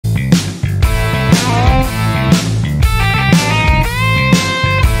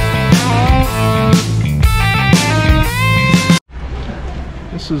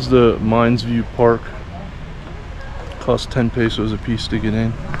This is the Mines View Park. Costs 10 pesos a piece to get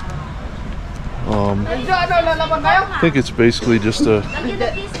in. I think it's basically just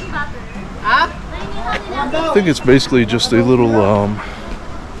a little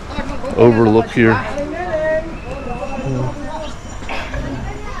overlook here.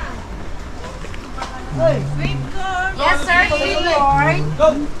 Yes, sir. Sweet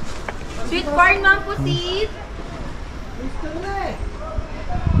corn. Sweet corn, ma'am, pusit.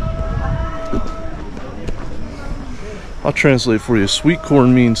 I'll translate for you. Sweet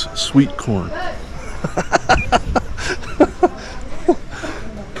corn means sweet corn.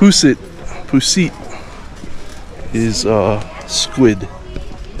 Pusit is squid.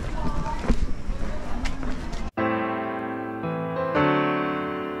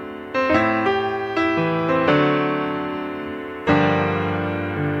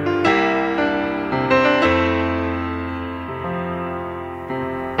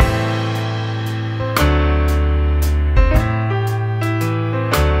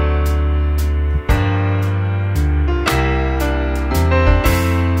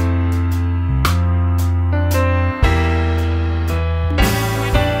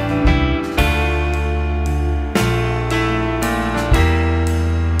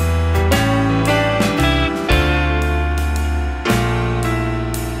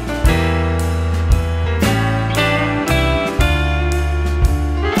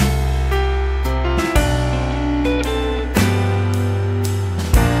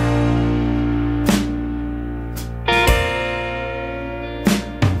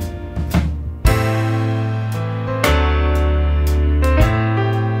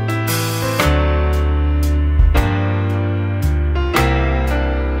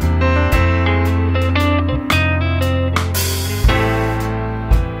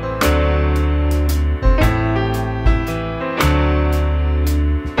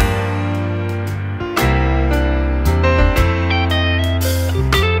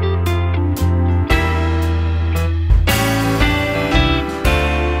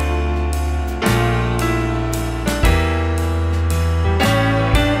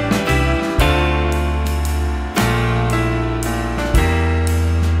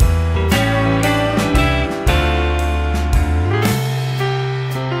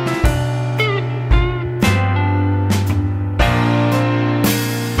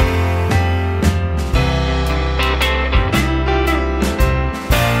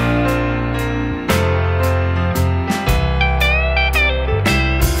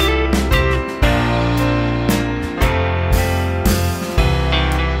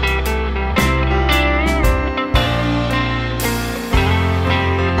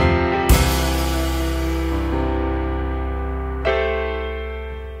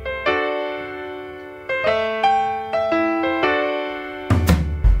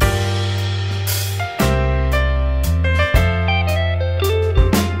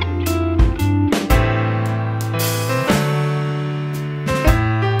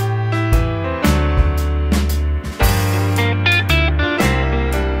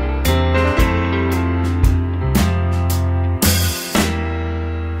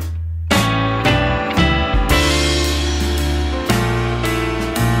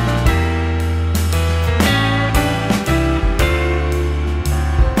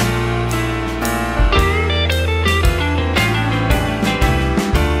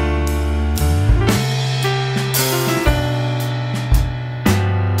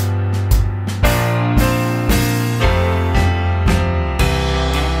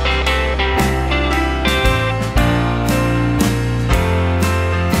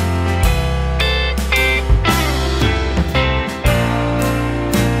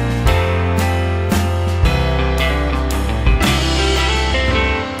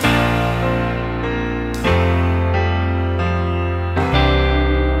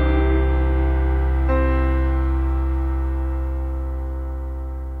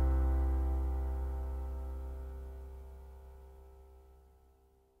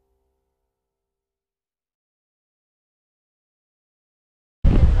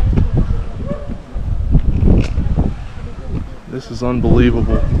 This is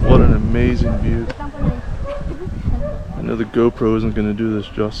unbelievable. What an amazing view. I know the GoPro isn't going to do this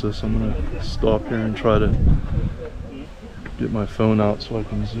justice. I'm going to stop here and try to get my phone out so I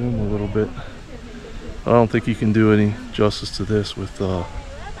can zoom a little bit. I don't think you can do any justice to this with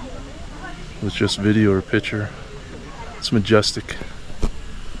just video or picture. It's majestic.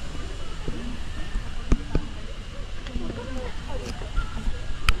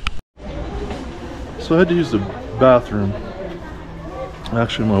 So I had to use the bathroom.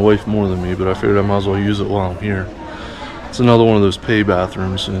 Actually, my wife more than me, but I figured I might as well use it while I'm here. It's another one of those pay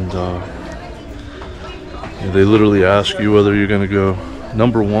bathrooms, and they literally ask you whether you're going to go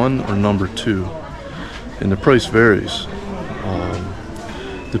number 1 or number 2, and the price varies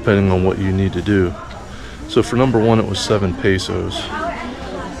depending on what you need to do. So for number 1 it was 7 pesos,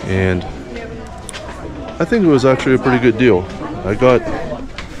 and I think it was actually a pretty good deal. I got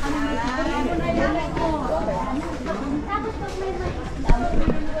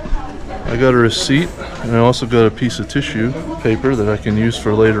a receipt, and I also got a piece of tissue paper that I can use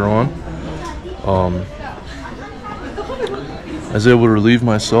for later on. I was able to relieve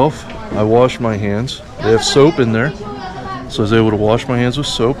myself. I washed my hands. They have soap in there, so I was able to wash my hands with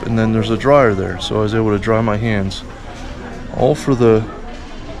soap, and then there's a dryer there, so I was able to dry my hands, all for the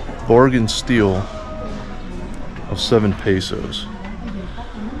bargain steal of 7 pesos.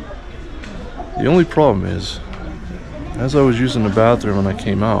 The only problem is, as I was using the bathroom and I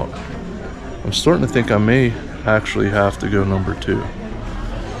came out, I'm starting to think I may actually have to go number 2.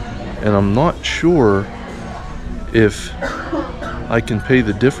 And I'm not sure if I can pay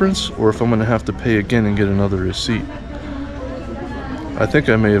the difference or if I'm going to have to pay again and get another receipt. I think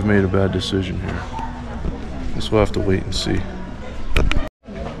I may have made a bad decision here. Guess we'll have to wait and see.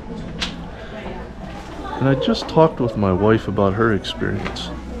 And I just talked with my wife about her experience,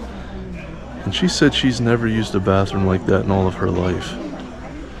 and she said she's never used a bathroom like that in all of her life.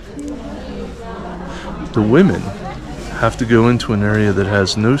 The women have to go into an area that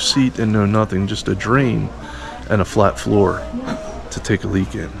has no seat and no nothing, just a drain and a flat floor to take a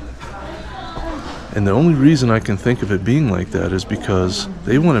leak in. And the only reason I can think of it being like that is because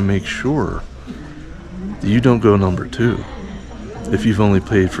they want to make sure that you don't go number 2 if you've only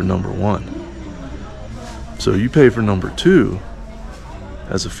paid for number 1. So you pay for number 2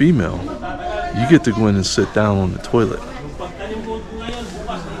 as a female, you get to go in and sit down on the toilet.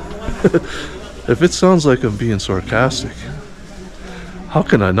 If it sounds like I'm being sarcastic, how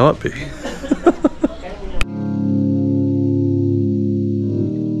can I not be?